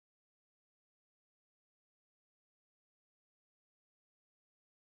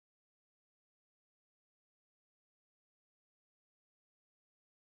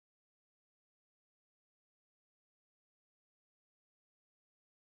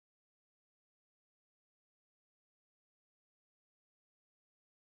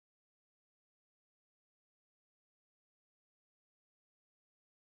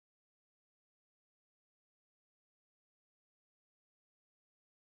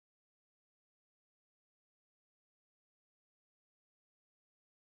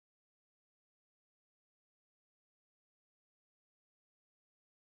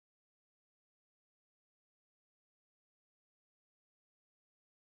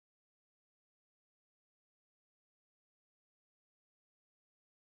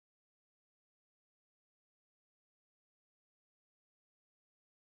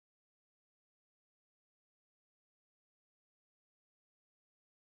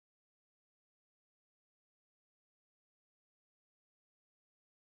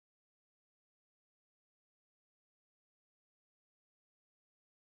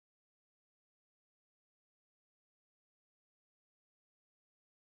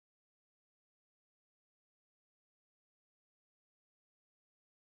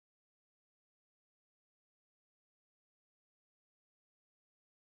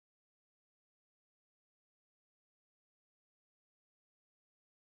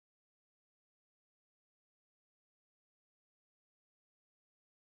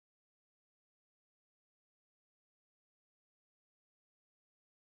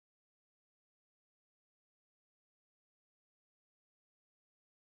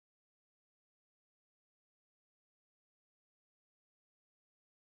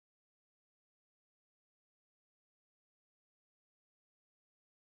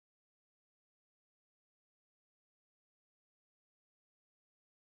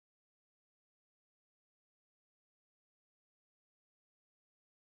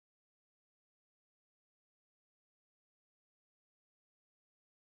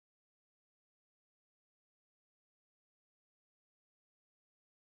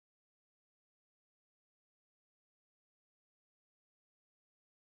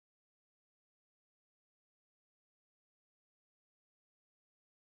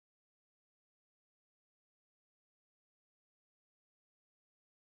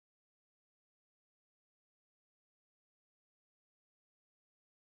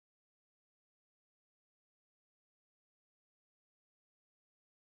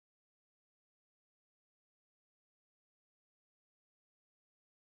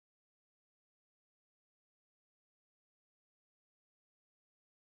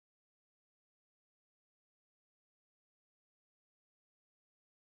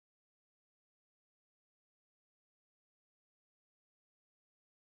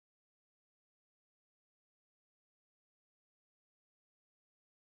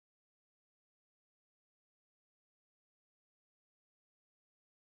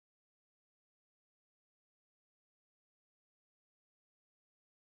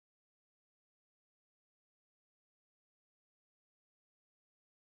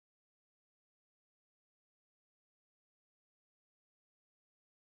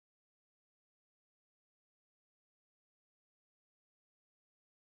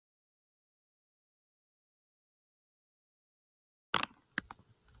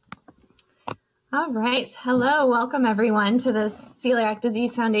All right. Hello. Welcome everyone to the Celiac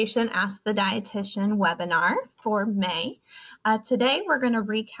Disease Foundation Ask the Dietitian webinar for May. Today we're going to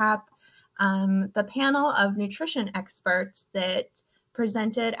recap the panel of nutrition experts that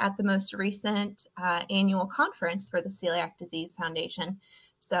presented at the most recent annual conference for the Celiac Disease Foundation.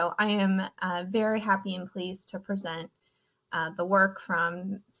 So I am very happy and pleased to present the work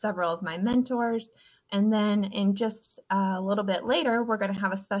from several of my mentors. And then in just a little bit later, we're going to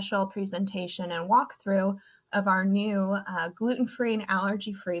have a special presentation and walkthrough of our new gluten-free and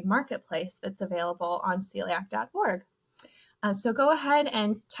allergy-free marketplace that's available on celiac.org. So go ahead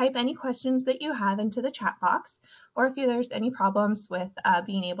and type any questions that you have into the chat box, or if there's any problems with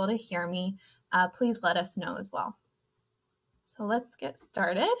being able to hear me, please let us know as well. So let's get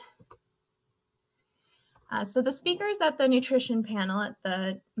started. So the speakers at the nutrition panel at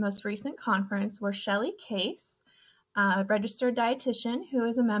the most recent conference were Shelley Case, a registered dietitian who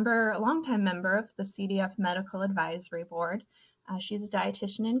is a longtime member of the CDF Medical Advisory Board. She's a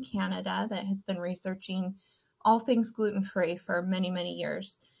dietitian in Canada that has been researching all things gluten-free for many, many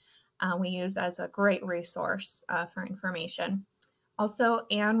years. We use as a great resource for information. Also,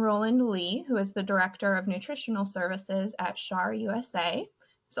 Anne Roland Lee, who is the Director of Nutritional Services at SHAR USA,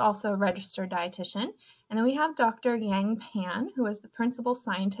 is also a registered dietitian. And then we have Dr. Yang Pan, who is the principal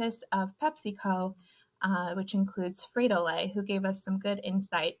scientist of PepsiCo, which includes Frito-Lay, who gave us some good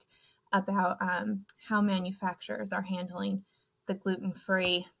insight about how manufacturers are handling the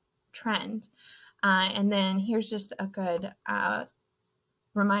gluten-free trend. And then here's just a good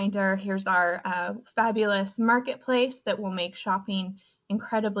reminder. Here's our fabulous marketplace that will make shopping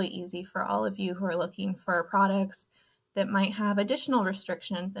incredibly easy for all of you who are looking for products that might have additional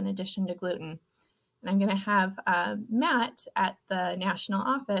restrictions in addition to gluten. And I'm going to have Matt at the national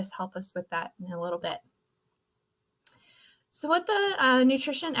office help us with that in a little bit. So what the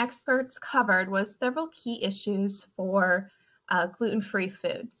nutrition experts covered was several key issues for gluten-free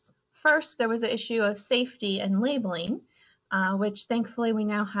foods. First, there was the issue of safety and labeling, which thankfully we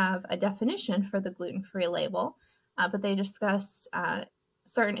now have a definition for the gluten-free label, but they discussed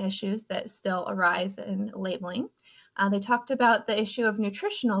certain issues that still arise in labeling. They talked about the issue of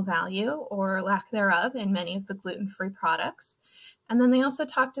nutritional value or lack thereof in many of the gluten-free products. And then they also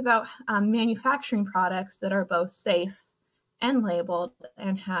talked about manufacturing products that are both safe and labeled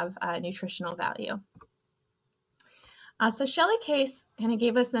and have nutritional value. So Shelley Case kind of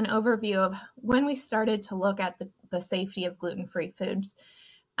gave us an overview of when we started to look at the safety of gluten-free foods.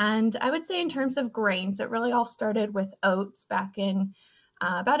 And I would say in terms of grains, it really all started with oats back in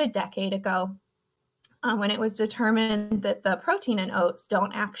about a decade ago, when it was determined that the protein in oats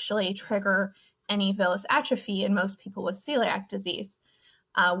don't actually trigger any villus atrophy in most people with celiac disease.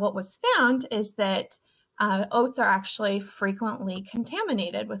 What was found is that oats are actually frequently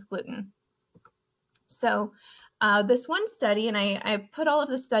contaminated with gluten. So this one study, and I put all of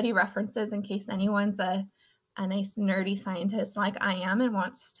the study references in case anyone's a nice nerdy scientist like I am and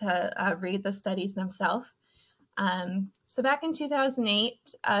wants to read the studies themselves. So back in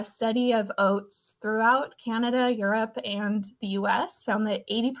 2008, a study of oats throughout Canada, Europe, and the US found that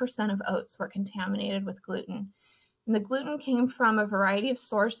 80% of oats were contaminated with gluten. And the gluten came from a variety of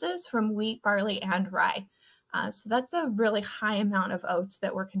sources from wheat, barley, and rye. So that's a really high amount of oats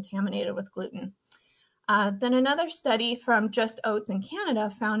that were contaminated with gluten. Then another study from just oats in Canada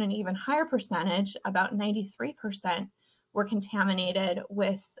found an even higher percentage, about 93%, were contaminated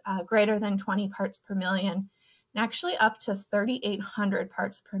with greater than 20 parts per million. And actually up to 3,800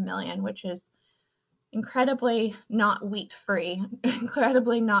 parts per million, which is incredibly not wheat-free,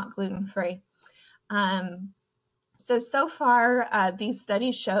 incredibly not gluten-free. So far, these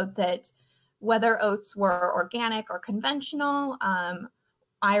studies showed that whether oats were organic or conventional,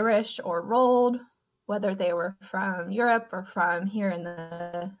 Irish or rolled, whether they were from Europe or from here in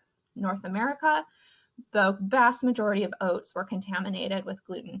the North America, the vast majority of oats were contaminated with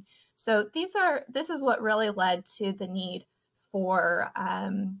gluten. So this is what really led to the need for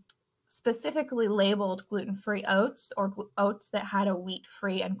specifically labeled gluten-free oats or oats that had a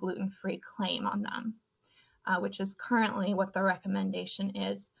wheat-free and gluten-free claim on them, which is currently what the recommendation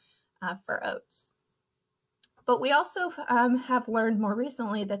is for oats. But we also have learned more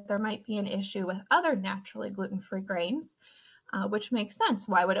recently that there might be an issue with other naturally gluten-free grains, which makes sense.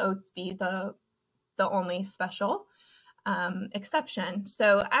 Why would oats be the only special exception?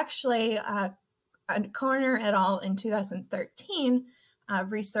 So actually, Corner et al. In 2013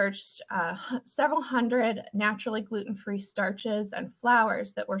 researched several hundred naturally gluten-free starches and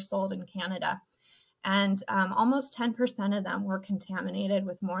flours that were sold in Canada. And almost 10% of them were contaminated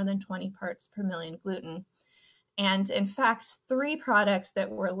with more than 20 parts per million gluten. And in fact, 3 products that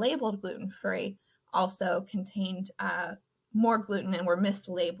were labeled gluten-free also contained more gluten and were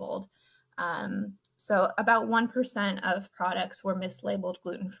mislabeled. So about 1% of products were mislabeled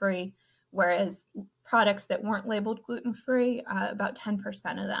gluten-free, whereas products that weren't labeled gluten-free, about 10%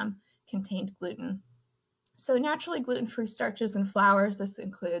 of them contained gluten. So naturally gluten-free starches and flours, this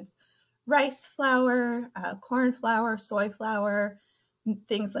includes rice flour, corn flour, soy flour,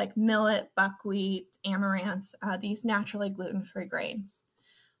 things like millet, buckwheat, amaranth, these naturally gluten-free grains.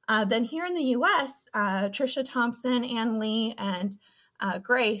 Then here in the US, Tricia Thompson, Ann Lee, and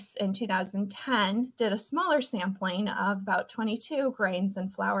Grace in 2010 did a smaller sampling of about 22 grains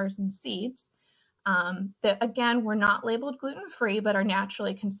and flours and seeds that, again, were not labeled gluten-free, but are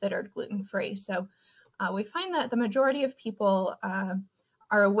naturally considered gluten-free. So we find that the majority of people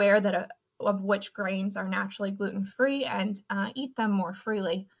are aware that of which grains are naturally gluten-free and eat them more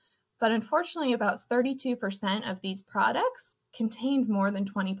freely. But unfortunately, about 32% of these products contained more than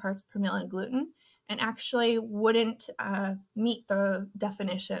 20 parts per million gluten and actually wouldn't meet the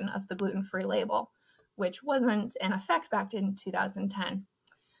definition of the gluten-free label, which wasn't in effect back in 2010.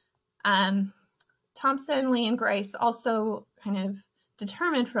 Thompson, Lee, and Grace also kind of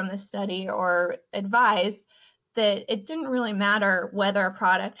determined from this study or advised that it didn't really matter whether a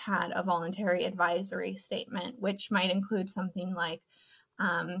product had a voluntary advisory statement, which might include something like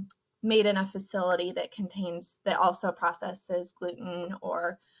made in a facility that also processes gluten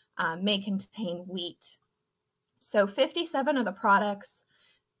or may contain wheat. So 57 of the products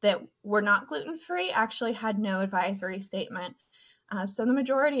that were not gluten-free actually had no advisory statement. So the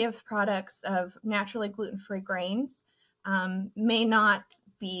majority of products of naturally gluten-free grains may not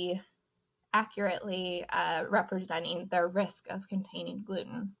be accurately representing their risk of containing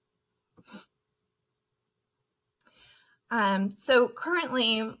gluten. So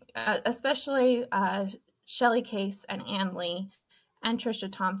currently, especially Shelley Case and Ann Lee and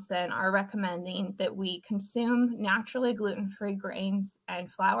Tricia Thompson are recommending that we consume naturally gluten-free grains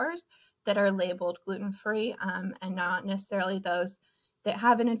and flours that are labeled gluten-free and not necessarily those that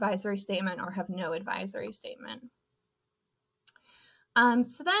have an advisory statement or have no advisory statement.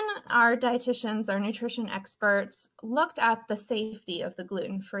 So then our dietitians, our nutrition experts, looked at the safety of the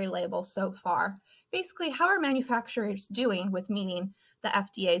gluten-free label so far. Basically, how are manufacturers doing with meeting the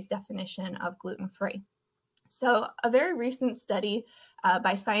FDA's definition of gluten-free? So a very recent study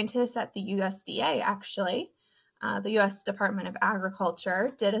by scientists at the USDA, actually, the US Department of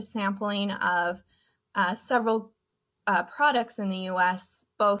Agriculture, did a sampling of several products in the US,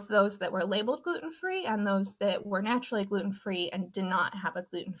 both those that were labeled gluten-free and those that were naturally gluten-free and did not have a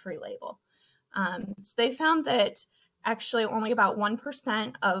gluten-free label. So they found that actually only about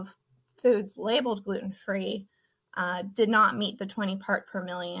 1% of foods labeled gluten-free did not meet the 20 part per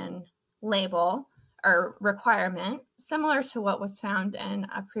million label or requirement, similar to what was found in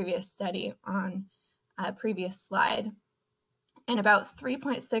a previous study on a previous slide. And about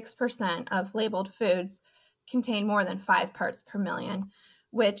 3.6% of labeled foods contain more than 5 parts per million,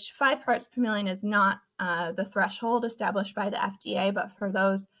 which 5 parts per million is not the threshold established by the FDA, but for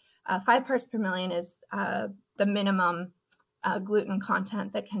those, 5 parts per million is the minimum gluten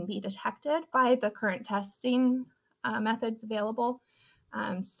content that can be detected by the current testing methods available.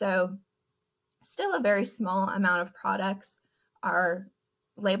 So still a very small amount of products are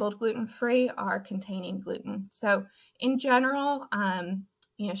labeled gluten-free, are containing gluten. So in general,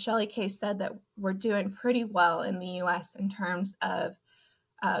 Shelley Case said that we're doing pretty well in the US in terms of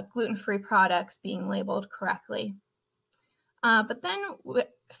gluten-free products being labeled correctly. But then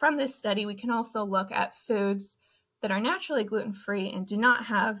from this study, we can also look at foods that are naturally gluten-free and do not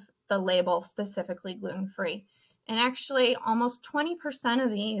have the label specifically gluten-free. And actually, almost 20% of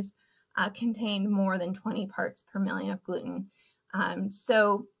these contain more than 20 parts per million of gluten.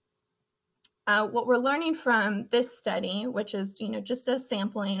 So what we're learning from this study, which is just a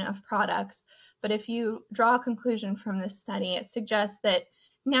sampling of products, but if you draw a conclusion from this study, it suggests that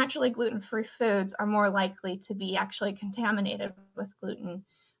naturally gluten-free foods are more likely to be actually contaminated with gluten,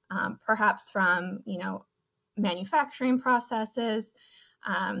 perhaps from manufacturing processes,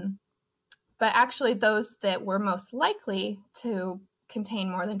 but actually those that were most likely to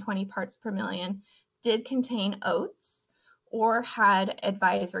contain more than 20 parts per million did contain oats or had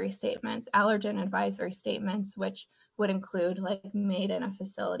advisory statements, allergen advisory statements, which would include like made in a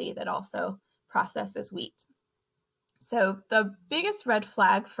facility that also processes wheat. So the biggest red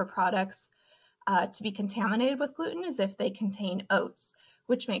flag for products to be contaminated with gluten is if they contain oats,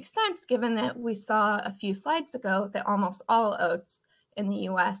 which makes sense given that we saw a few slides ago that almost all oats in the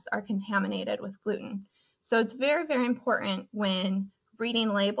US are contaminated with gluten. So it's very, very important when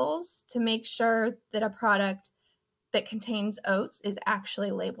reading labels to make sure that a product that contains oats is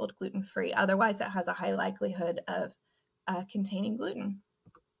actually labeled gluten-free. Otherwise, it has a high likelihood of containing gluten.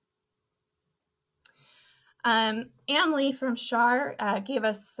 Ann Lee from Shar gave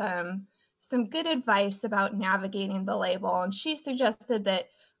us some good advice about navigating the label, and she suggested that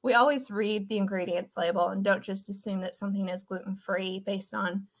we always read the ingredients label and don't just assume that something is gluten-free based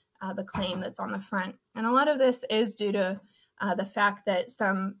on the claim that's on the front. And a lot of this is due to the fact that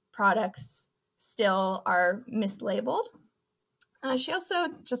some products still are mislabeled. She also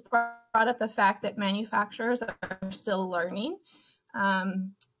just brought up the fact that manufacturers are still learning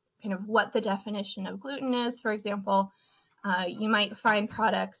kind of what the definition of gluten is. For example, you might find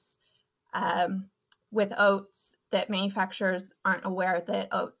products with oats that manufacturers aren't aware that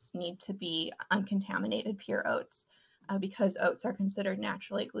oats need to be uncontaminated pure oats because oats are considered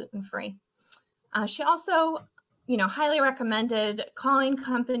naturally gluten-free. She also, highly recommended calling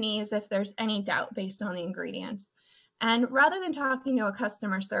companies if there's any doubt based on the ingredients. And rather than talking to a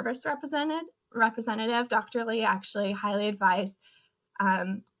customer service representative, Dr. Lee actually highly advised,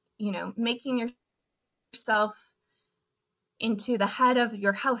 making yourself into the head of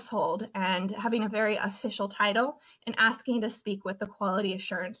your household and having a very official title and asking to speak with the quality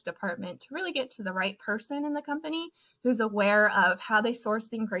assurance department to really get to the right person in the company who's aware of how they source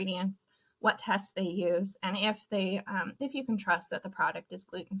the ingredients, what tests they use, and if you can trust that the product is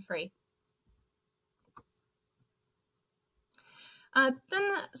gluten-free.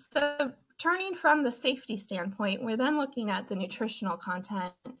 So turning from the safety standpoint, we're then looking at the nutritional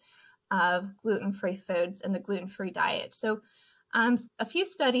content of gluten-free foods and the gluten-free diet. So a few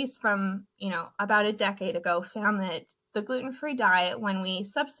studies from, about a decade ago found that the gluten-free diet, when we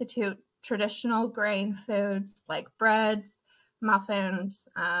substitute traditional grain foods like breads, muffins,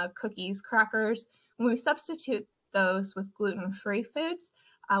 cookies, crackers, when we substitute those with gluten-free foods,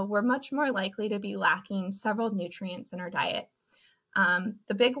 we're much more likely to be lacking several nutrients in our diet.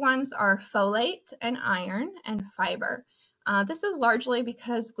 The big ones are folate and iron and fiber. This is largely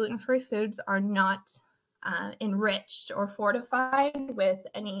because gluten-free foods are not enriched or fortified with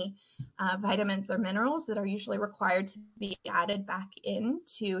any vitamins or minerals that are usually required to be added back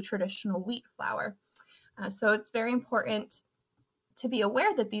into traditional wheat flour. So it's very important to be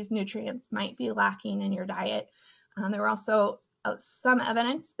aware that these nutrients might be lacking in your diet. There are also some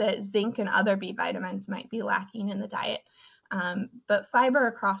evidence that zinc and other B vitamins might be lacking in the diet. But fiber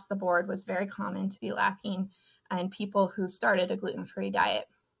across the board was very common to be lacking in people who started a gluten-free diet.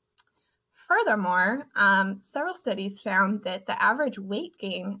 Furthermore, several studies found that the average weight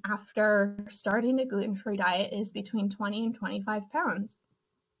gain after starting a gluten-free diet is between 20 and 25 pounds,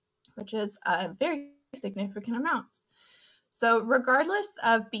 which is a very significant amount. So regardless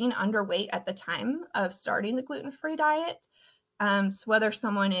of being underweight at the time of starting the gluten-free diet, so whether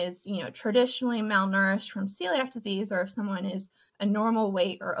someone is, traditionally malnourished from celiac disease or if someone is a normal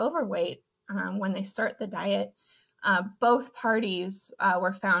weight or overweight when they start the diet, both parties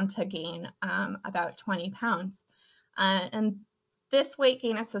were found to gain about 20 pounds. And this weight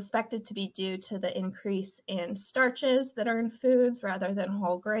gain is suspected to be due to the increase in starches that are in foods rather than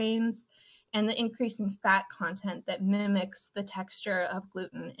whole grains, and the increase in fat content that mimics the texture of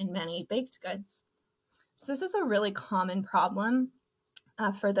gluten in many baked goods. So this is a really common problem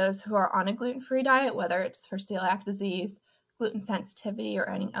for those who are on a gluten-free diet, whether it's for celiac disease, gluten sensitivity, or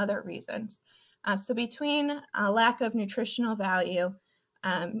any other reasons. So between a lack of nutritional value,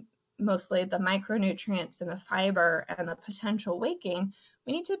 mostly the micronutrients and the fiber and the potential weight gain,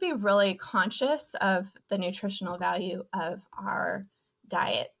 we need to be really conscious of the nutritional value of our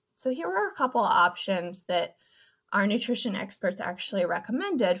diet. So here are a couple of options that our nutrition experts actually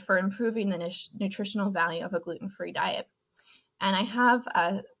recommended for improving the nutritional value of a gluten-free diet. And I have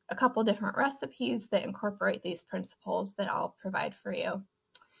a couple different recipes that incorporate these principles that I'll provide for you.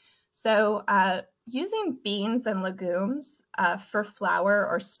 So using beans and legumes for flour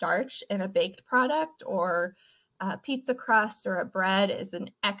or starch in a baked product or pizza crust or a bread is an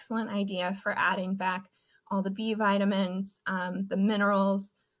excellent idea for adding back all the B vitamins, the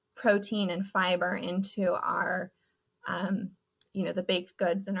minerals, protein, and fiber into our, the baked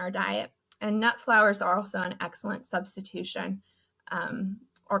goods in our diet. And nut flours are also an excellent substitution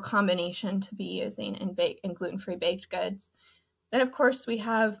or combination to be using in gluten-free baked goods. Then, of course, we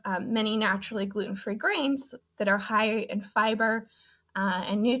have many naturally gluten-free grains that are high in fiber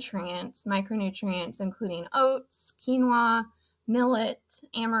and nutrients, micronutrients, including oats, quinoa, millet,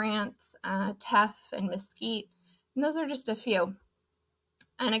 amaranth, teff, and mesquite. And those are just a few.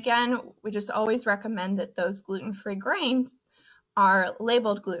 And again, we just always recommend that those gluten-free grains are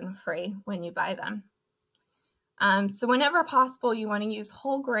labeled gluten-free when you buy them. So whenever possible, you want to use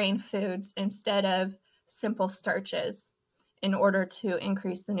whole grain foods instead of simple starches in order to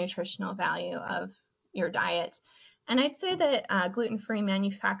increase the nutritional value of your diet. And I'd say that gluten-free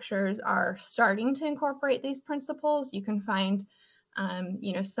manufacturers are starting to incorporate these principles. You can find,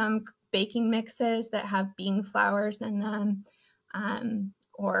 some baking mixes that have bean flours in them,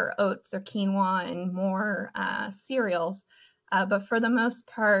 or oats or quinoa and more cereals. But for the most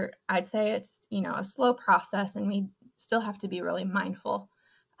part, I'd say it's, a slow process, and we still have to be really mindful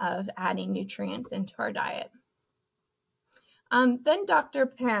of adding nutrients into our diet. Then Dr.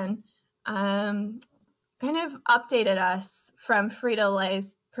 Pan kind of updated us from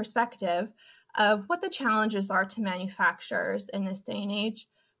Frito-Lay's perspective of what the challenges are to manufacturers in this day and age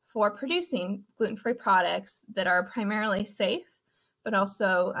for producing gluten-free products that are primarily safe, but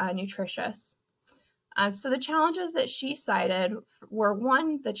also nutritious. So the challenges that she cited were,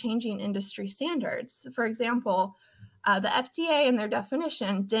 one, the changing industry standards. For example, the FDA in their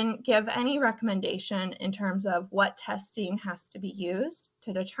definition didn't give any recommendation in terms of what testing has to be used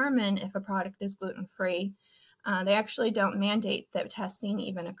to determine if a product is gluten-free. They actually don't mandate that testing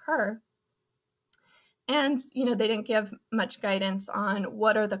even occur. And, they didn't give much guidance on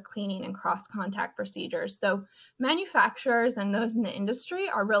what are the cleaning and cross-contact procedures. So manufacturers and those in the industry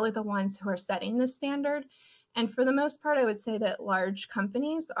are really the ones who are setting this standard. And for the most part, I would say that large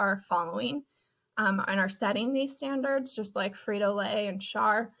companies are following and are setting these standards, just like Frito-Lay and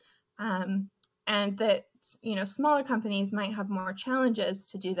Char, and that smaller companies might have more challenges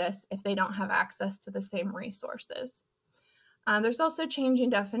to do this if they don't have access to the same resources. There's also changing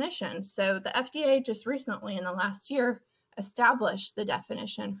definitions. So the FDA just recently, in the last year, established the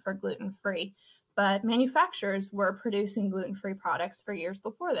definition for gluten-free, but manufacturers were producing gluten-free products for years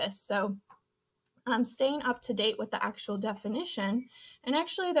before this. So staying up to date with the actual definition, and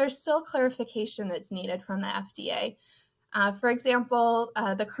actually there's still clarification that's needed from the FDA. For example,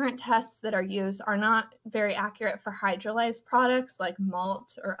 the current tests that are used are not very accurate for hydrolyzed products like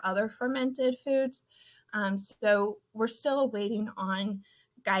malt or other fermented foods. So we're still waiting on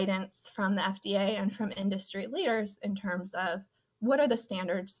guidance from the FDA and from industry leaders in terms of what are the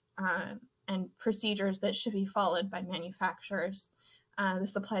standards and procedures that should be followed by manufacturers.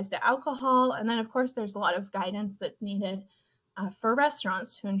 This applies to alcohol. And then, of course, there's a lot of guidance that's needed for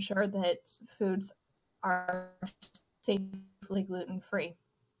restaurants to ensure that foods are safely gluten-free.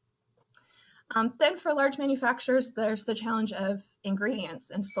 Then for large manufacturers, there's the challenge of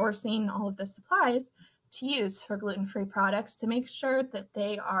ingredients and sourcing all of the supplies to use for gluten-free products to make sure that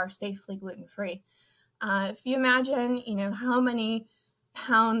they are safely gluten-free. If you imagine, how many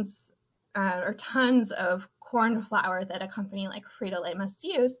pounds or tons of corn flour that a company like Frito-Lay must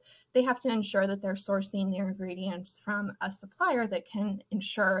use, they have to ensure that they're sourcing their ingredients from a supplier that can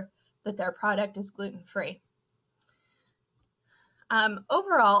ensure that their product is gluten-free.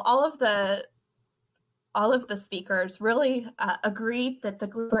 Overall, all of the speakers really agreed that the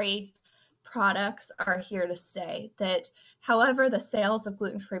gluten-free products are here to stay, that however the sales of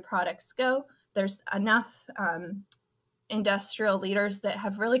gluten-free products go, there's enough industrial leaders that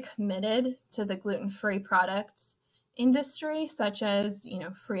have really committed to the gluten-free products industry, such as,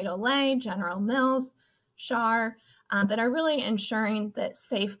 Frito-Lay, General Mills, Char, that are really ensuring that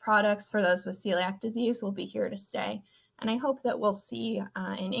safe products for those with celiac disease will be here to stay. And I hope that we'll see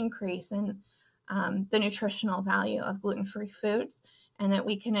an increase in the nutritional value of gluten-free foods, and that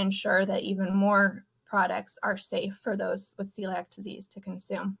we can ensure that even more products are safe for those with celiac disease to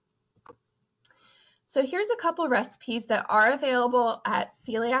consume. So here's a couple recipes that are available at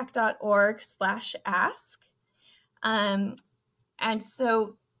celiac.org/ask. And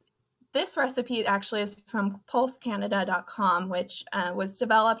so this recipe actually is from pulsecanada.com, which was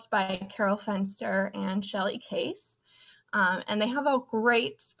developed by Carol Fenster and Shelley Case. And they have a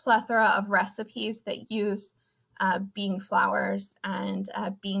great plethora of recipes that use bean flours and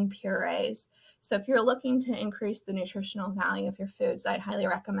bean purees. So if you're looking to increase the nutritional value of your foods, I'd highly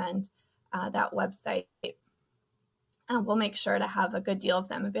recommend that website. We'll make sure to have a good deal of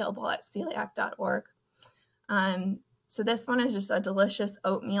them available at celiac.org. So this one is just a delicious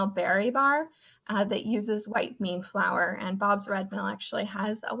oatmeal berry bar that uses white bean flour, and Bob's Red Mill actually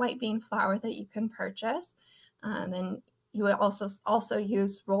has a white bean flour that you can purchase. Then you would also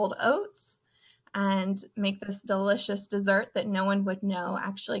use rolled oats and make this delicious dessert that no one would know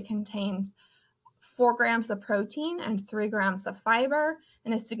actually contains 4 grams of protein and 3 grams of fiber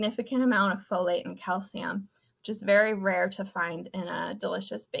and a significant amount of folate and calcium, which is very rare to find in a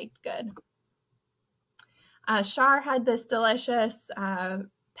delicious baked good. Char had this delicious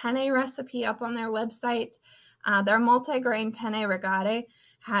penne recipe up on their website. Their multi-grain penne rigate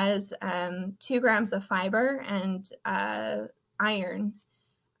has 2 grams of fiber and iron.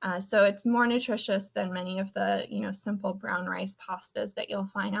 So it's more nutritious than many of the, simple brown rice pastas that you'll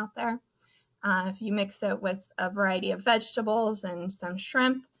find out there. If you mix it with a variety of vegetables and some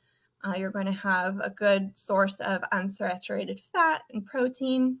shrimp, you're going to have a good source of unsaturated fat and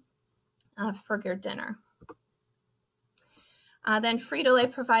protein for your dinner. Then Frito-Lay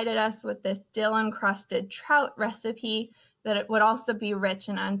provided us with this dill-encrusted trout recipe that it would also be rich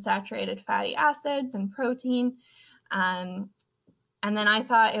in unsaturated fatty acids and protein. And then I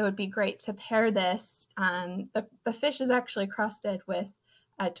thought it would be great to pair this. The fish is actually crusted with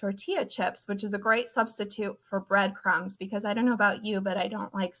tortilla chips, which is a great substitute for breadcrumbs, because I don't know about you, but I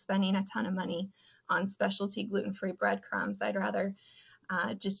don't like spending a ton of money on specialty gluten-free breadcrumbs. I'd rather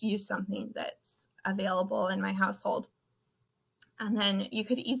just use something that's available in my household. And then you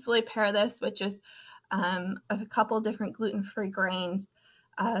could easily pair this with just a couple different gluten-free grains,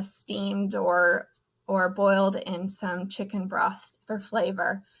 steamed or boiled in some chicken broth for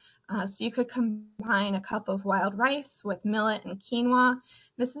flavor. So you could combine a cup of wild rice with millet and quinoa.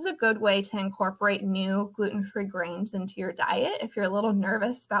 This is a good way to incorporate new gluten-free grains into your diet if you're a little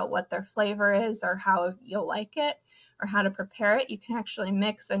nervous about what their flavor is or how you'll like it or how to prepare it. You can actually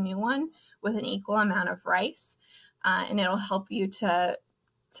mix a new one with an equal amount of rice, and it'll help you to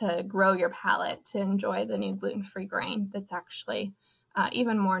grow your palate to enjoy the new gluten-free grain that's actually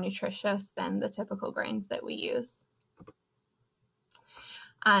even more nutritious than the typical grains that we use.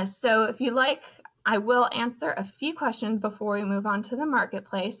 So if you like, I will answer a few questions before we move on to the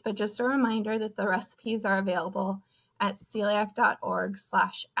marketplace, but just a reminder that the recipes are available at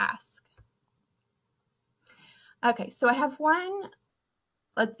celiac.org/ask. Okay, so I have I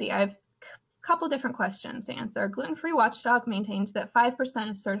have a couple different questions to answer. Gluten-Free Watchdog maintains that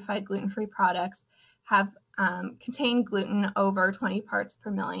 5% of certified gluten-free products have contain gluten over 20 parts per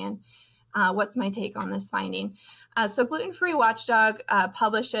million. What's my take on this finding? So Gluten-Free Watchdog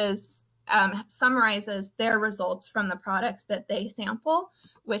summarizes their results from the products that they sample,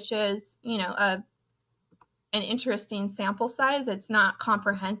 which is, an interesting sample size. It's not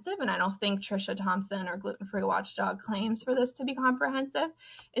comprehensive, and I don't think Trisha Thompson or Gluten-Free Watchdog claims for this to be comprehensive.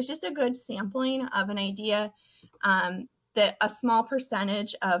 It's just a good sampling of an idea that a small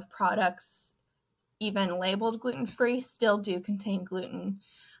percentage of products, even labeled gluten-free, still do contain gluten.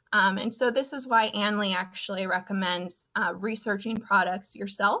 And so this is why Anley actually recommends researching products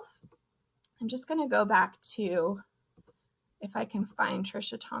yourself. I'm just going to go back to, if I can find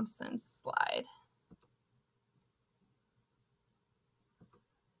Trisha Thompson's slide.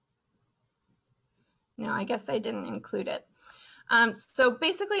 No, I guess I didn't include it. So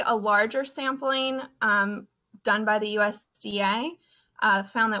basically a larger sampling done by the USDA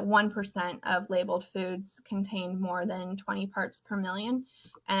found that 1% of labeled foods contained more than 20 parts per million.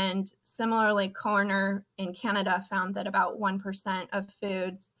 And similarly, Coroner in Canada found that about 1% of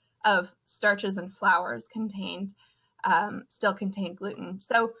foods, of starches and flours still contained gluten.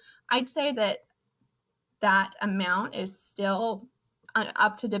 So I'd say that amount is still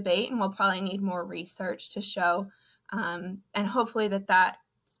up to debate, and we'll probably need more research to show, and hopefully that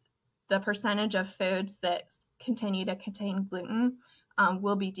the percentage of foods that continue to contain gluten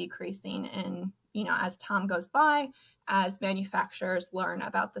will be decreasing in, as time goes by, as manufacturers learn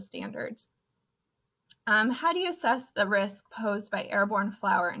about the standards. How do you assess the risk posed by airborne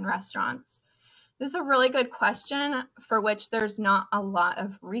flour in restaurants? This is a really good question for which there's not a lot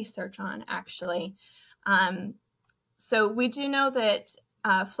of research on, actually. So we do know that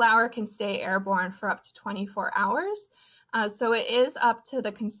flour can stay airborne for up to 24 hours. So it is up to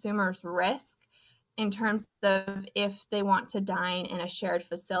the consumer's risk in terms of if they want to dine in a shared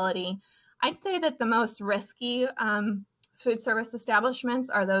facility. I'd say that the most risky food service establishments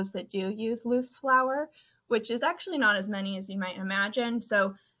are those that do use loose flour, which is actually not as many as you might imagine.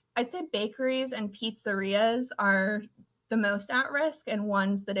 So I'd say bakeries and pizzerias are the most at risk, and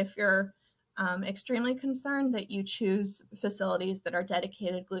ones that if you're extremely concerned, that you choose facilities that are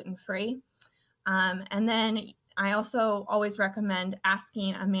dedicated gluten-free. And then I also always recommend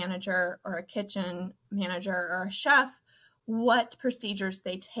asking a manager or a kitchen manager or a chef what procedures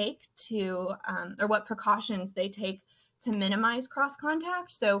they take to, or what precautions they take to minimize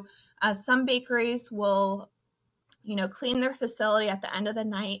cross-contact. So some bakeries will, clean their facility at the end of the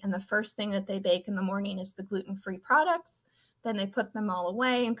night, and the first thing that they bake in the morning is the gluten-free products. Then they put them all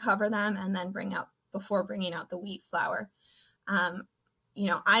away and cover them, and then before bringing out the wheat flour.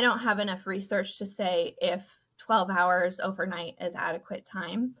 I don't have enough research to say if 12 hours overnight is adequate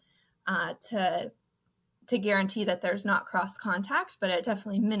time to guarantee that there's not cross contact, but it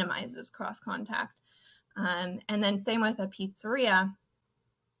definitely minimizes cross contact. And then same with a pizzeria.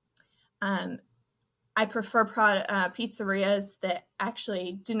 I prefer pizzerias that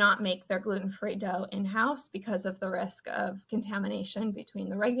actually do not make their gluten-free dough in-house because of the risk of contamination between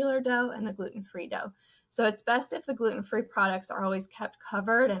the regular dough and the gluten-free dough. So it's best if the gluten-free products are always kept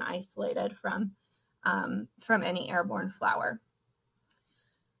covered and isolated from any airborne flour.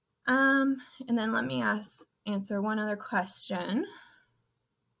 And then let me answer one other question.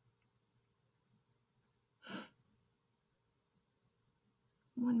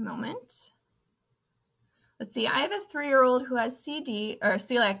 One moment. Let's see, I have a 3-year-old who has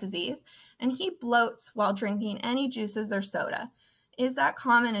celiac disease, and he bloats while drinking any juices or soda. Is that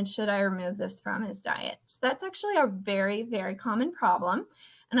common, and should I remove this from his diet? So that's actually a very, very common problem.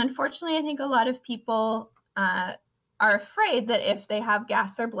 And unfortunately, I think a lot of people are afraid that if they have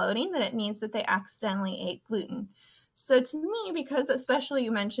gas or bloating, that it means that they accidentally ate gluten. So to me, because especially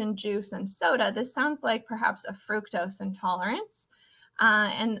you mentioned juice and soda, this sounds like perhaps a fructose intolerance.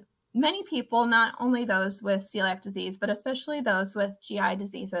 And many people, not only those with celiac disease, but especially those with GI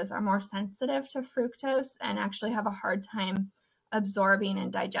diseases, are more sensitive to fructose and actually have a hard time absorbing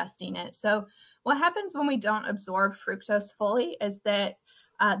and digesting it. So what happens when we don't absorb fructose fully is that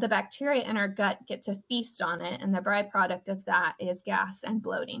the bacteria in our gut get to feast on it, and the byproduct of that is gas and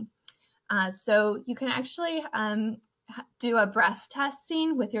bloating. So you can actually do a breath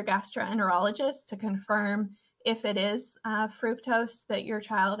testing with your gastroenterologist to confirm if it is fructose that your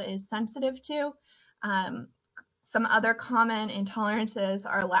child is sensitive to. Some other common intolerances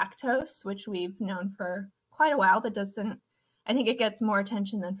are lactose, which we've known for quite a while, but I think it gets more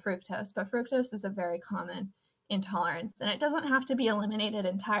attention than fructose, but fructose is a very common intolerance, and it doesn't have to be eliminated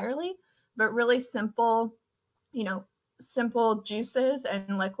entirely, but really simple, simple juices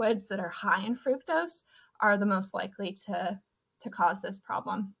and liquids that are high in fructose are the most likely to cause this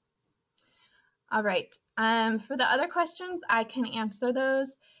problem. All right. For the other questions, I can answer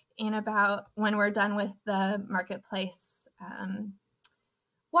those in about when we're done with the marketplace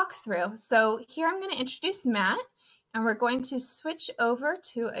walkthrough. So here I'm going to introduce Matt, and we're going to switch over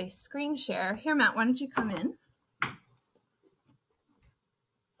to a screen share. Here, Matt, why don't you come in?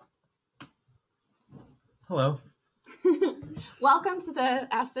 Hello. Welcome to the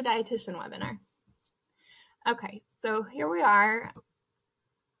Ask the Dietitian webinar. Okay, so here we are.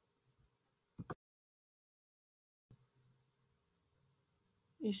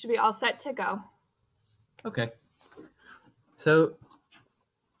 You should be all set to go. Okay. So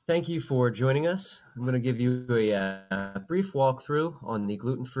thank you for joining us. I'm going to give you a brief walkthrough on the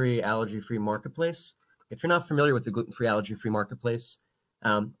gluten-free, allergy-free marketplace. If you're not familiar with the gluten-free, allergy-free marketplace,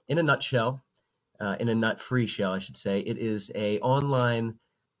 in a nutshell, in a nut-free shell, I should say, it is an online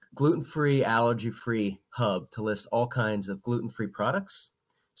gluten-free, allergy-free hub to list all kinds of gluten-free products,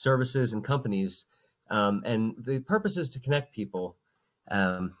 services, and companies. And the purpose is to connect people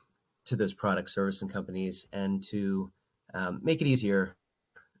to those products, service, and companies, and to make it easier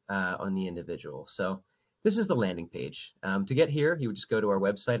on the individual. So this is the landing page. To get here, you would just go to our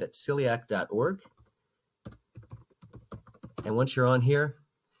website at celiac.org. And once you're on here,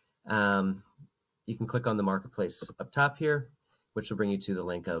 you can click on the marketplace up top here, which will bring you to the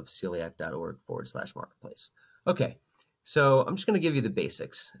link of celiac.org/marketplace. Okay, so I'm just going to give you the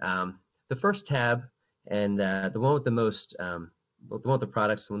basics. The first tab, and the one with the most the one with the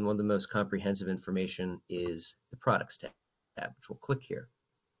products and one of the most comprehensive information is the products tab, which we'll click here.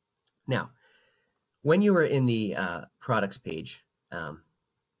 Now, when you are in the products page, you're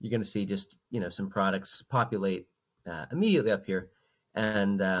going to see just some products populate immediately up here,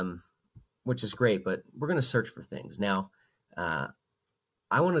 and which is great. But we're going to search for things now. I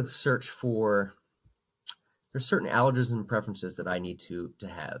want to search for. There's certain allergies and preferences that I need to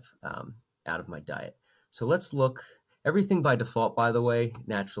have out of my diet. So let's look. Everything by default, by the way,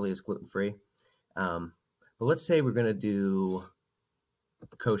 naturally is gluten-free. But let's say we're going to do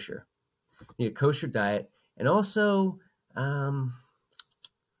kosher. You need a kosher diet. And also,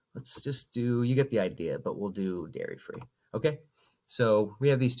 let's just do, you get the idea, but we'll do dairy-free. Okay? So we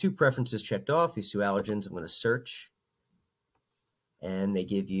have these two preferences checked off, these two allergens. I'm going to search. And they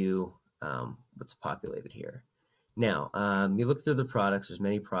give you what's populated here. Now, you look through the products. There's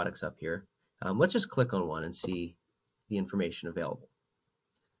many products up here. Let's just click on one and see the information available.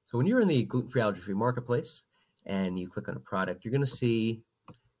 So when you're in the gluten-free, allergy-free marketplace and you click on a product, you're going to see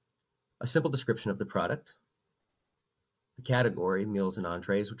a simple description of the product, the category, meals and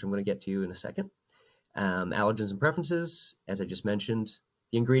entrees, which I'm going to get to in a second, allergens and preferences, as I just mentioned,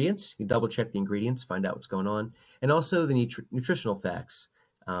 the ingredients. You double check the ingredients, find out what's going on, and also the nutritional facts,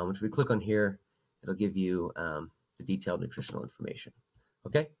 which we click on here, it'll give you the detailed nutritional information.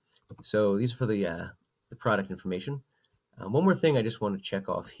 Okay, so these are for the product information. One more thing I just want to check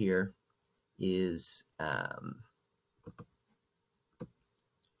off here is,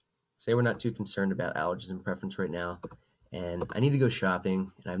 say we're not too concerned about allergies and preference right now, and I need to go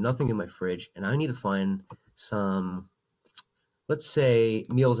shopping, and I have nothing in my fridge, and I need to find some, let's say,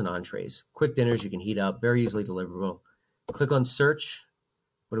 meals and entrees, quick dinners you can heat up, very easily deliverable. Click on search.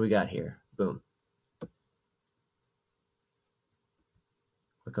 What do we got here? Boom.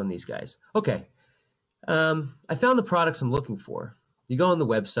 Click on these guys. Okay. I found the products I'm looking for. You go on the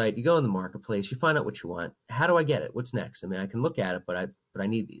website, you go on the marketplace, you find out what you want. How do I get it? What's next? I mean, I can look at it, but I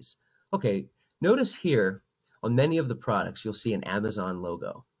need these. Okay, notice here on many of the products, you'll see an Amazon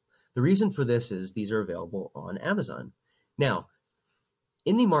logo. The reason for this is these are available on Amazon. Now,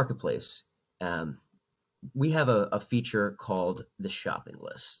 in the marketplace, we have a feature called the shopping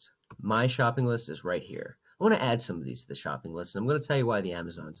list. My shopping list is right here. I want to add some of these to the shopping list, and I'm going to tell you why the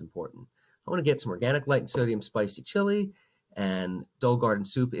Amazon's important. I want to get some organic light and sodium spicy chili, and Dull Garden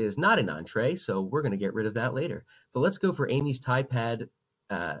soup is not an entree, so we're going to get rid of that later. But let's go for Amy's Tide Pad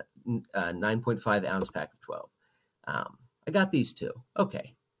 9.5 ounce pack of 12. I got these two.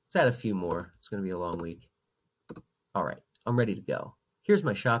 Okay, let's add a few more. It's going to be a long week. All right, I'm ready to go. Here's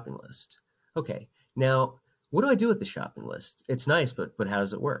my shopping list. Okay, now what do I do with the shopping list? It's nice, but how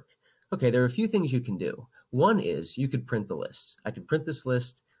does it work? Okay, there are a few things you can do. One is you could print the list. I could print this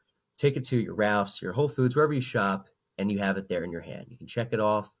list, take it to your Ralph's, your Whole Foods, wherever you shop, and you have it there in your hand. You can check it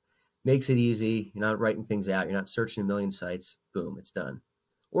off. Makes it easy. You're not writing things out. You're not searching a million sites. Boom, it's done.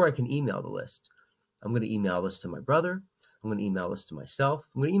 Or I can email the list. I'm going to email this to my brother. I'm going to email this to myself.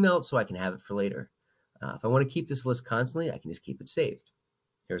 I'm going to email it so I can have it for later. If I want to keep this list constantly, I can just keep it saved.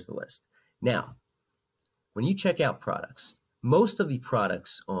 Here's the list. Now, when you check out products, most of the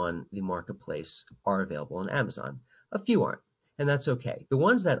products on the marketplace are available on Amazon. A few aren't, and that's okay. The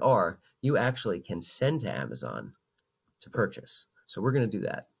ones that are, you actually can send to Amazon to purchase. So we're going to do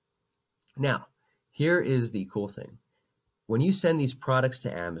that. Now, here is the cool thing. When you send these products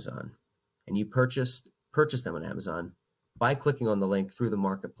to Amazon and you purchase them on Amazon by clicking on the link through the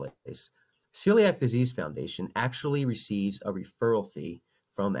marketplace, Celiac Disease Foundation actually receives a referral fee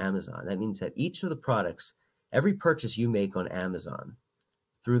from Amazon. That means that each of the products, every purchase you make on Amazon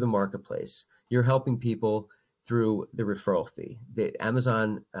through the marketplace, you're helping people through the referral fee.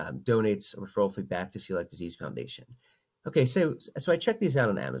 Amazon donates a referral fee back to Celiac Disease Foundation. Okay, so I checked these out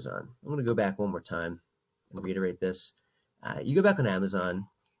on Amazon. I'm going to go back one more time and reiterate this. You go back on Amazon.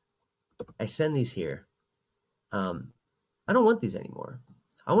 I send these here. I don't want these anymore.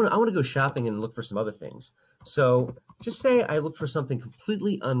 I want to go shopping and look for some other things. So just say I look for something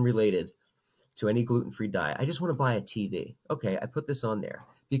completely unrelated to any gluten-free diet. I just want to buy a TV. Okay, I put this on there.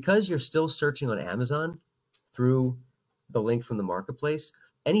 Because you're still searching on Amazon through the link from the marketplace,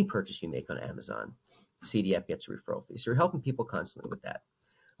 any purchase you make on Amazon, CDF gets a referral fee. So you're helping people constantly with that.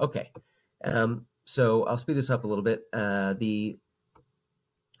 Okay, so I'll speed this up a little bit. The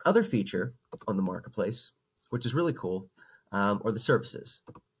other feature on the marketplace, which is really cool, are the services.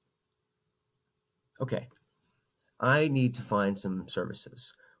 Okay, I need to find some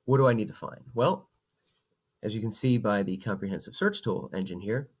services. What do I need to find? Well, as you can see by the comprehensive search tool engine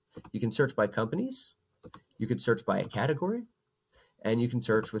here, you can search by companies, you could search by a category, and you can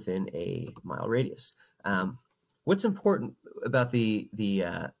search within a mile radius. What's important about the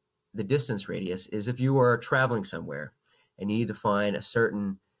distance radius is if you are traveling somewhere and you need to find a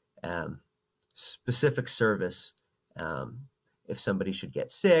certain specific service, if somebody should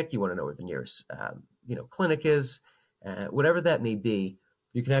get sick, you want to know where the nearest clinic is, whatever that may be,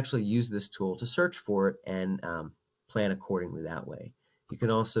 you can actually use this tool to search for it and plan accordingly that way. You can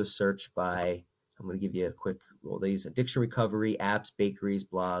also search by, I'm going to give you a quick, well, these addiction recovery, apps, bakeries,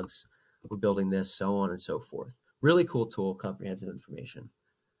 blogs, we're building this, so on and so forth. Really cool tool, comprehensive information.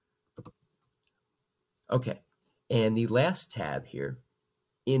 Okay, and the last tab here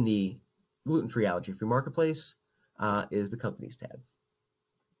in the gluten-free, allergy-free marketplace is the companies tab.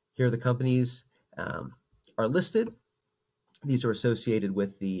 Here the companies are listed. These are associated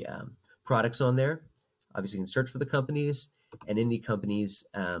with the products on there. Obviously, you can search for the companies, and in the companies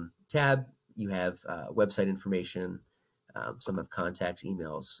tab, you have website information. Some have contacts,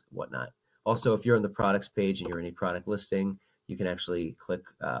 emails, whatnot. Also, if you're on the products page and you're in a product listing, you can actually click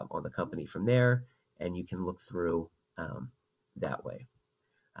on the company from there, and you can look through that way.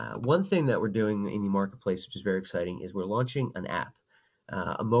 One thing that we're doing in the marketplace, which is very exciting, is we're launching an app,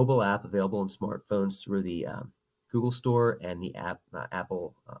 a mobile app available on smartphones through the Google Store and the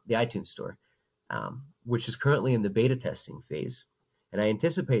the iTunes Store, which is currently in the beta testing phase. And I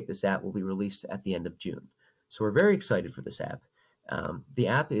anticipate this app will be released at the end of June. So we're very excited for this app. The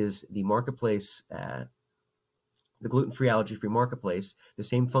app is the marketplace the gluten-free, allergy-free marketplace, the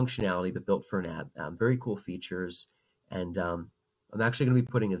same functionality, but built for an app. Very cool features. And I'm actually going to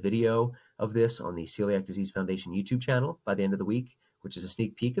be putting a video of this on the Celiac Disease Foundation YouTube channel by the end of the week, which is a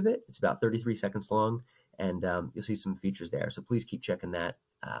sneak peek of it. It's about 33 seconds long, and you'll see some features there. So please keep checking that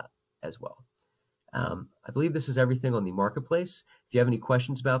as well. I believe this is everything on the marketplace. If you have any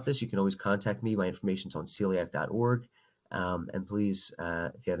questions about this, you can always contact me. My information's on celiac.org. And please,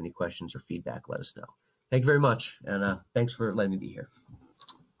 if you have any questions or feedback, let us know. Thank you very much, and thanks for letting me be here.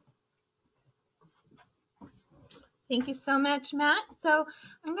 Thank you so much, Matt. So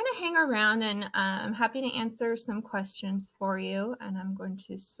I'm going to hang around, and I'm happy to answer some questions for you. And I'm going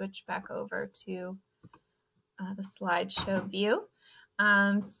to switch back over to the slideshow view.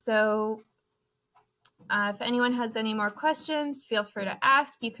 If anyone has any more questions, feel free to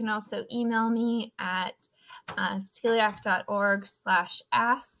ask. You can also email me at celiac.org/ask.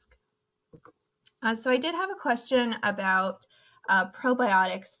 So I did have a question about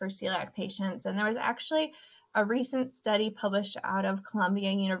probiotics for celiac patients, and there was actually a recent study published out of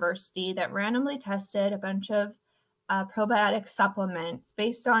Columbia University that randomly tested a bunch of probiotic supplements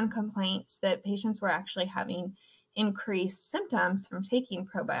based on complaints that patients were actually having increased symptoms from taking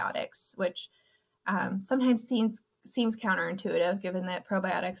probiotics, which sometimes seems counterintuitive, given that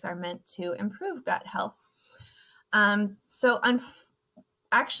probiotics are meant to improve gut health.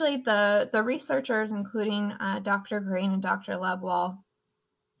 Actually, the researchers, including Dr. Green and Dr. Lebwall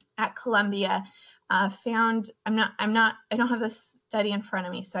at Columbia, found, I don't have this study in front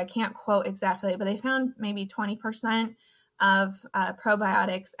of me, so I can't quote exactly, but they found maybe 20% of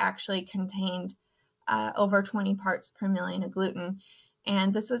probiotics actually contained over 20 parts per million of gluten.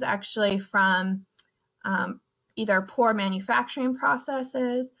 And this was actually from either poor manufacturing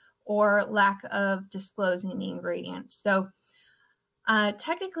processes or lack of disclosing the ingredients. So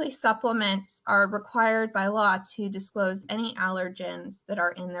technically, supplements are required by law to disclose any allergens that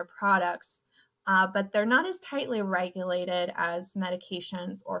are in their products, but they're not as tightly regulated as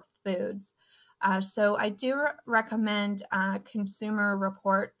medications or foods. So I do recommend Consumer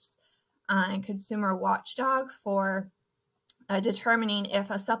Reports and Consumer Watchdog for determining if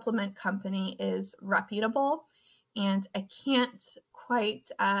a supplement company is reputable. And I can't quite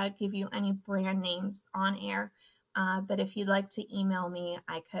give you any brand names on air, but if you'd like to email me,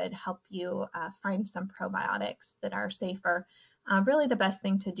 I could help you find some probiotics that are safer. Really, the best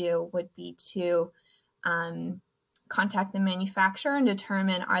thing to do would be to contact the manufacturer and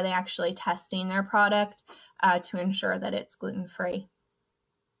determine, are they actually testing their product to ensure that it's gluten-free.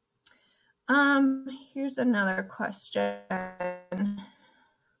 Here's another question.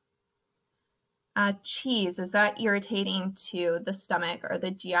 Cheese, is that irritating to the stomach or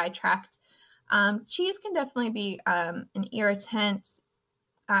the GI tract? Cheese can definitely be an irritant.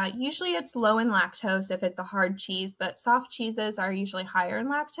 Usually it's low in lactose if it's a hard cheese, but soft cheeses are usually higher in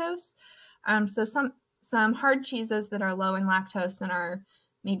lactose. So some hard cheeses that are low in lactose and are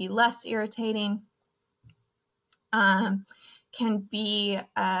maybe less irritating can be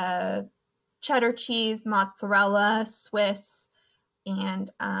cheddar cheese, mozzarella, Swiss,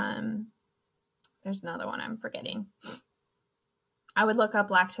 and there's another one I'm forgetting. I would look up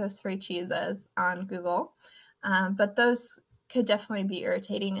lactose-free cheeses on Google, but those could definitely be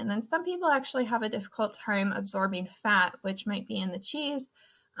irritating. And then some people actually have a difficult time absorbing fat, which might be in the cheese,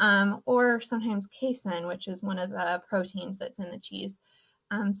 or sometimes casein, which is one of the proteins that's in the cheese.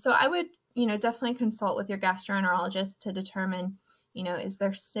 So I would, definitely consult with your gastroenterologist to determine, is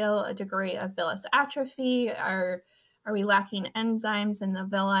there still a degree of villus atrophy? Are we lacking enzymes in the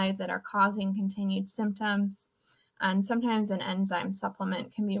villi that are causing continued symptoms? And sometimes an enzyme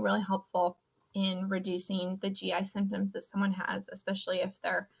supplement can be really helpful in reducing the GI symptoms that someone has, especially if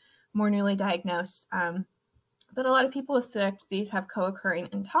they're more newly diagnosed. But a lot of people with celiac disease have co-occurring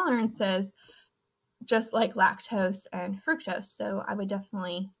intolerances, just like lactose and fructose. So I would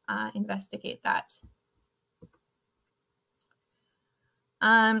definitely investigate that.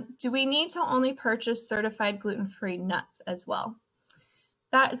 Do we need to only purchase certified gluten-free nuts as well?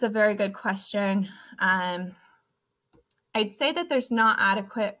 That is a very good question. I'd say that there's not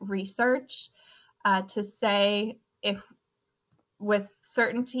adequate research to say if with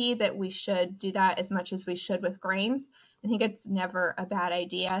certainty that we should do that as much as we should with grains. I think it's never a bad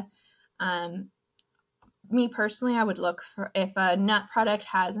idea. Me personally, I would look for, if a nut product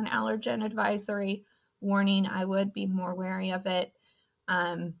has an allergen advisory warning, I would be more wary of it.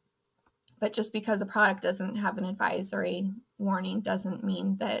 But just because a product doesn't have an advisory warning doesn't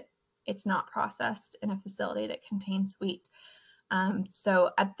mean that it's not processed in a facility that contains wheat.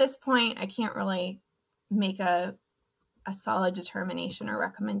 So at this point, I can't really make a solid determination or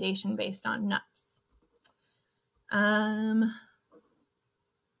recommendation based on nuts.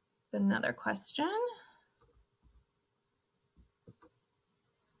 Another question.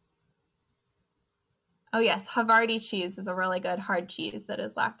 Oh yes, Havarti cheese is a really good hard cheese that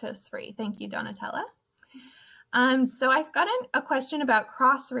is lactose free. Thank you, Donatella. So I've got a question about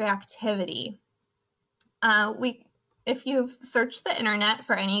cross-reactivity. If you've searched the internet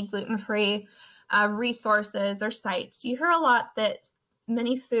for any gluten-free resources or sites, you hear a lot that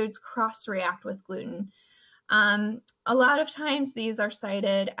many foods cross-react with gluten. A lot of times these are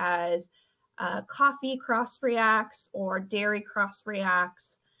cited as coffee cross-reacts or dairy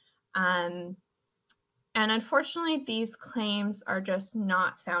cross-reacts. And unfortunately, these claims are just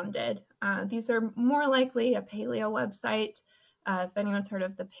not founded. These are more likely a paleo website, if anyone's heard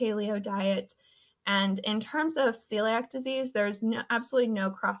of the paleo diet. And in terms of celiac disease, there's absolutely no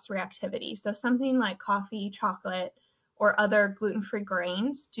cross-reactivity. So something like coffee, chocolate, or other gluten-free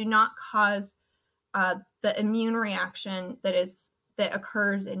grains do not cause the immune reaction that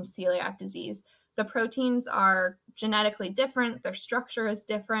occurs in celiac disease. The proteins are genetically different, their structure is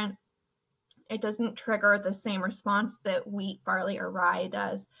different. It doesn't trigger the same response that wheat, barley, or rye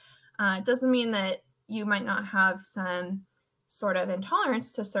does. It doesn't mean that you might not have some sort of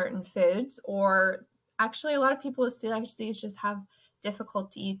intolerance to certain foods, or actually a lot of people with celiac disease just have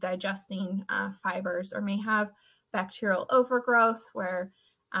difficulty digesting fibers, or may have bacterial overgrowth where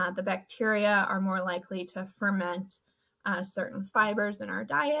the bacteria are more likely to ferment certain fibers in our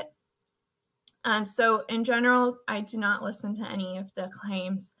diet. So in general, I do not listen to any of the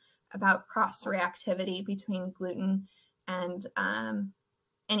claims about cross-reactivity between gluten and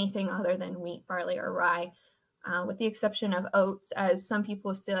anything other than wheat, barley, or rye, with the exception of oats, as some people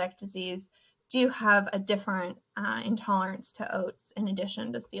with celiac disease do have a different intolerance to oats in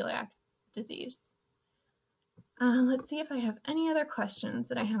addition to celiac disease. Let's see if I have any other questions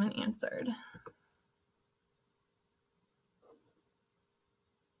that I haven't answered.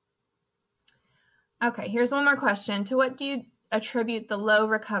 Okay, here's one more question. To what do you attribute the low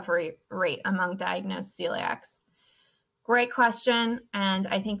recovery rate among diagnosed celiacs? Great question, and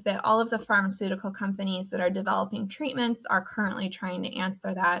I think that all of the pharmaceutical companies that are developing treatments are currently trying to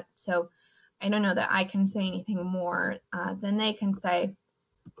answer that. So I don't know that I can say anything more than they can say.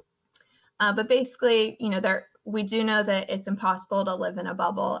 But basically, we do know that it's impossible to live in a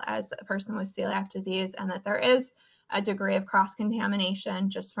bubble as a person with celiac disease, and that there is a degree of cross-contamination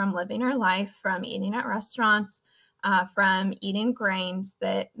just from living our life, from eating at restaurants, from eating grains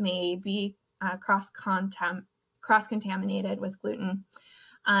that may be cross-contaminated with gluten.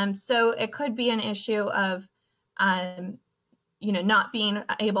 So it could be an issue of, not being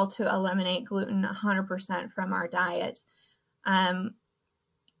able to eliminate gluten 100% from our diet.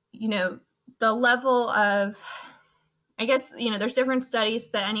 The level of, I guess, there's different studies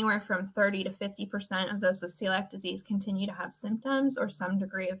that anywhere from 30 to 50% of those with celiac disease continue to have symptoms or some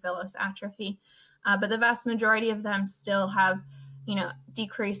degree of villus atrophy. But the vast majority of them still have,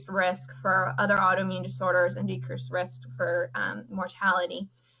 decreased risk for other autoimmune disorders and decreased risk for mortality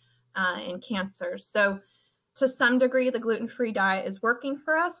and cancers. So to some degree, the gluten-free diet is working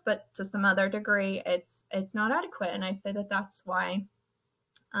for us, but to some other degree, it's not adequate. And I'd say that that's why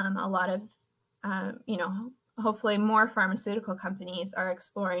a lot of, hopefully more pharmaceutical companies are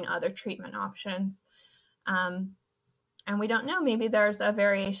exploring other treatment options. And we don't know, maybe there's a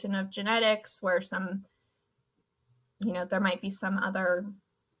variation of genetics where there might be something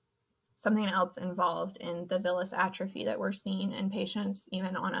else involved in the villus atrophy that we're seeing in patients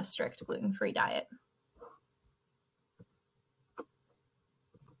even on a strict gluten-free diet.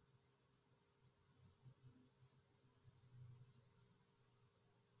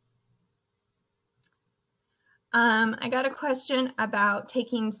 I got a question about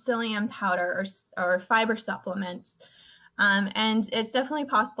taking psyllium powder or fiber supplements. And it's definitely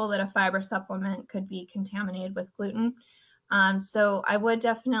possible that a fiber supplement could be contaminated with gluten. So I would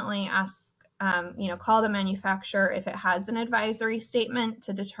definitely ask, call the manufacturer if it has an advisory statement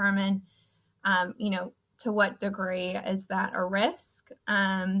to determine, to what degree is that a risk.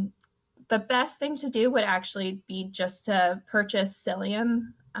 The best thing to do would actually be just to purchase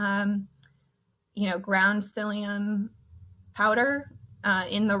psyllium, ground psyllium powder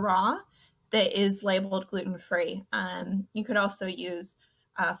in the raw that is labeled gluten-free. You could also use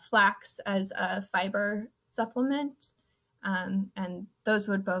flax as a fiber supplement, and those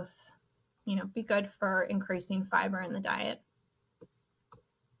would both, be good for increasing fiber in the diet.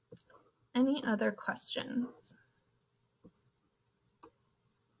 Any other questions?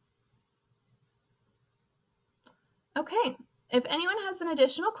 Okay, if anyone has an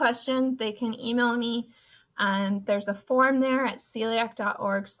additional question, they can email me. There's a form there at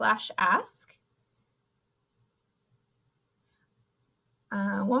celiac.org/ask.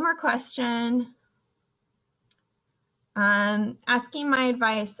 One more question. Asking my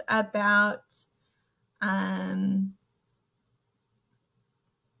advice about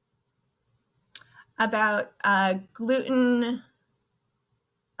gluten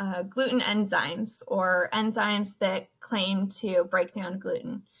enzymes, or enzymes that claim to break down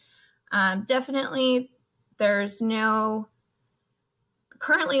gluten. Definitely,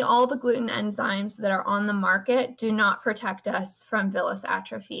 currently all the gluten enzymes that are on the market do not protect us from villus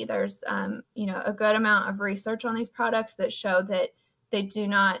atrophy. There's a good amount of research on these products that show that they do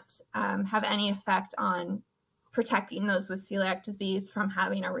not have any effect on protecting those with celiac disease from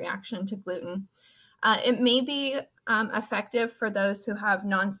having a reaction to gluten. It may be effective for those who have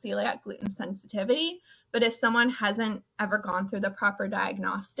non-celiac gluten sensitivity, but if someone hasn't ever gone through the proper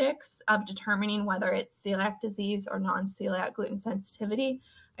diagnostics of determining whether it's celiac disease or non-celiac gluten sensitivity,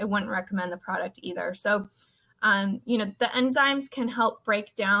 I wouldn't recommend the product either. So, the enzymes can help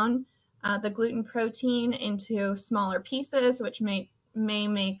break down the gluten protein into smaller pieces, which may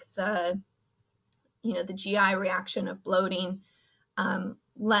make the GI reaction of bloating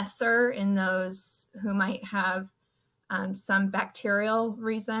lesser in those who might have some bacterial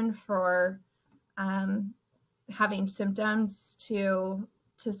reason for having symptoms to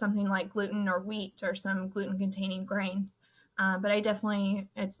something like gluten or wheat or some gluten-containing grains. But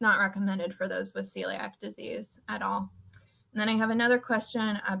it's not recommended for those with celiac disease at all. And then I have another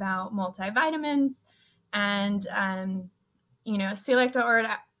question about multivitamins, and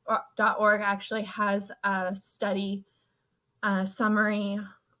celiac.org actually has a study summary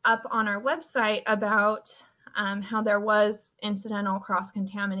up on our website about how there was incidental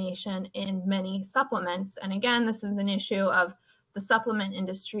cross-contamination in many supplements. And again, this is an issue of the supplement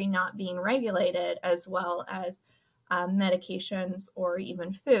industry not being regulated, as well as medications or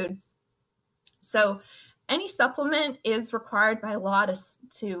even foods. So any supplement is required by law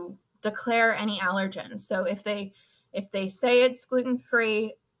to declare any allergens. So if they say it's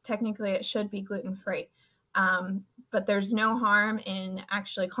gluten-free, technically it should be gluten-free. But there's no harm in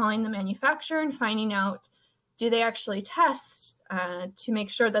actually calling the manufacturer and finding out, do they actually test to make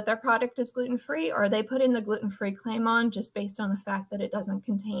sure that their product is gluten-free, or are they putting the gluten-free claim on just based on the fact that it doesn't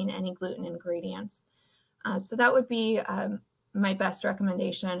contain any gluten ingredients? So that would be my best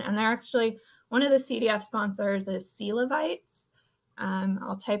recommendation. And they're actually, one of the CDF sponsors is Celivites.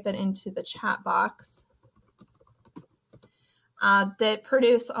 I'll type it into the chat box. That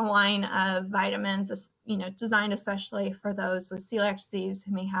produce a line of vitamins, designed especially for those with celiac disease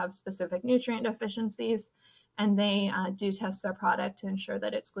who may have specific nutrient deficiencies, and they do test their product to ensure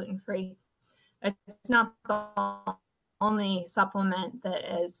that it's gluten-free. It's not the only supplement that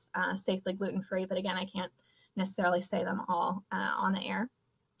is safely gluten-free, but again, I can't necessarily say them all on the air.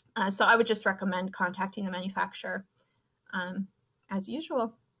 So I would just recommend contacting the manufacturer as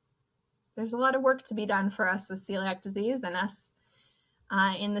usual. There's a lot of work to be done for us with celiac disease and us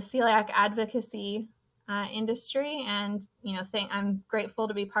in the celiac advocacy industry. And, I'm grateful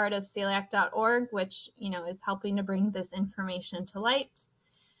to be part of celiac.org, which, is helping to bring this information to light.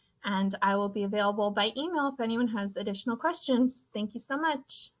 And I will be available by email if anyone has additional questions. Thank you so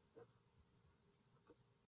much.